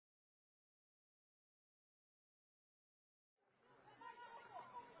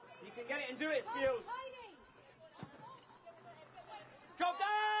and do it, Skills. Drop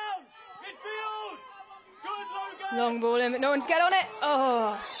down! Midfield! Good, Logan! Long ball in, but no one to get on it.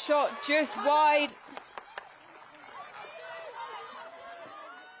 Oh, shot just wide.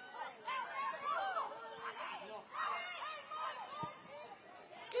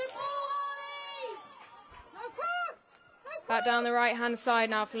 Back down the right-hand side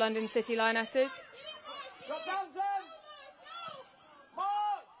now for London City Lionesses. Drop down, Zen!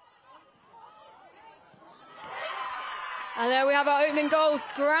 Mark! And there we have our opening goal.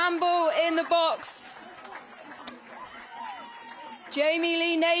 Scramble in the box. Jamie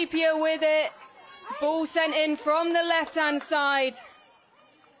Lee Napier with it. Ball sent in from the left-hand side.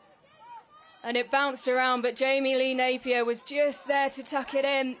 And it bounced around, but Jamie Lee Napier was just there to tuck it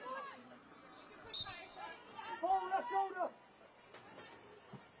in.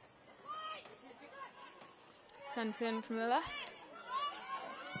 Sent in from the left.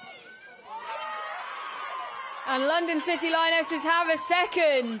 And London City Lionesses have a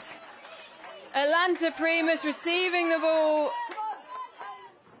second. Atlanta Primus receiving the ball.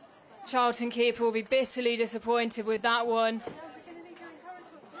 Charlton keeper will be bitterly disappointed with that one.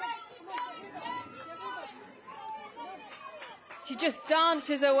 She just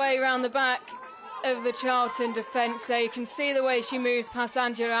dances her way around the back of the Charlton defence there. You can see the way she moves past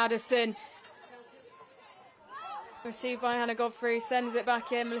Angela Addison. Received by Hannah Godfrey, sends it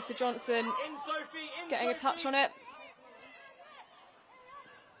back in. Melissa Johnson getting a touch on it.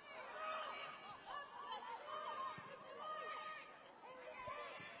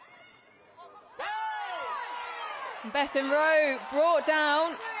 Bethan Rowe brought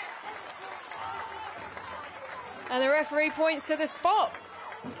down. And the referee points to the spot.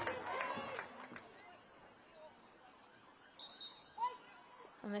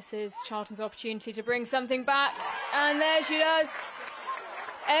 And this is Charlton's opportunity to bring something back. And there she does.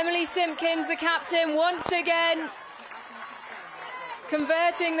 Emily Simpkins, the captain, once again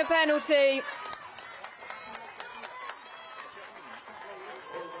converting the penalty.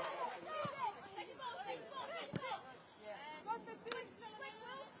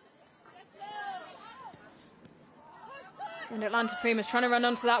 And Atlanta Primus trying to run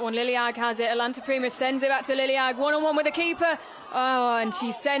onto that one. Liliag has it. Atlanta Primus sends it back to Liliag. One-on-one with the keeper. Oh, and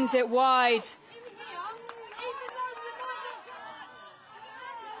she sends it wide.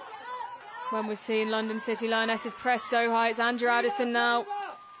 When we're seeing London City Lionesses press so high, it's Andrew Addison now.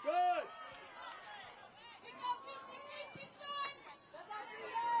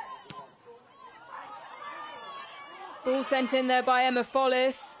 Ball sent in there by Emma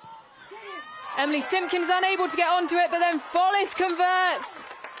Follis. Emily Simpkins unable to get onto it, but then Follis converts.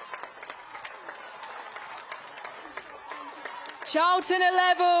 Charlton a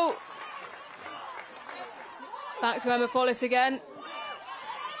level. Back to Emma Follis again.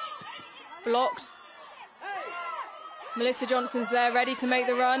 Blocked. Melissa Johnson's there, ready to make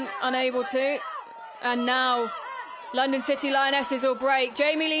the run, unable to. And now London City Lionesses will break.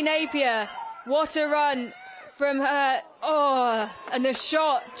 Jamie Lee Napier, what a run from her. Oh, and the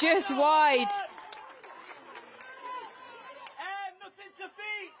shot just wide. Nothing to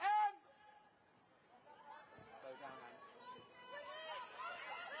feet.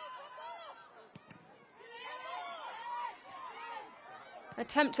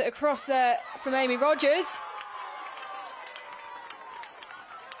 Attempt at a cross there from Amy Rogers.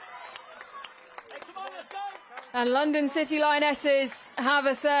 And London City Lionesses have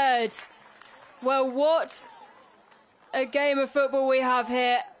a third. Well, what a game of football we have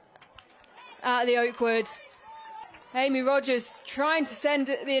here at the Oakwood. Amy Rogers trying to send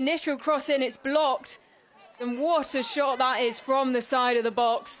the initial cross in, it's blocked. And what a shot that is from the side of the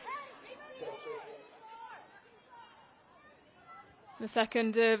box. The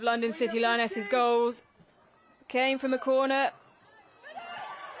second of London City Lionesses' goals came from a corner.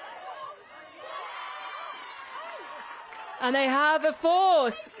 And they have a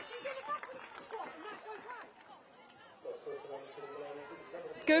fourth.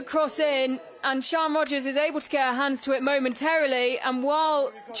 Good cross in, and Sian Rogers is able to get her hands to it momentarily. And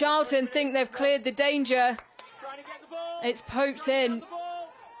while Charlton think they've cleared the danger, it's poked in.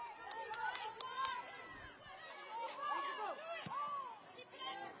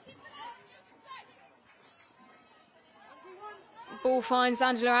 Ball finds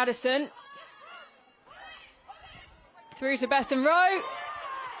Angela Addison. Through to Bethan Rowe.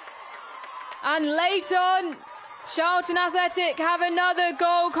 And late on, Charlton Athletic have another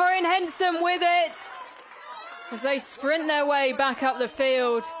goal. Corinne Henson with it as they sprint their way back up the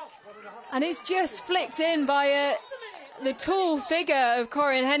field. And it's just flicked in by the tall figure of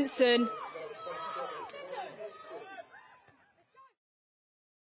Corinne Henson.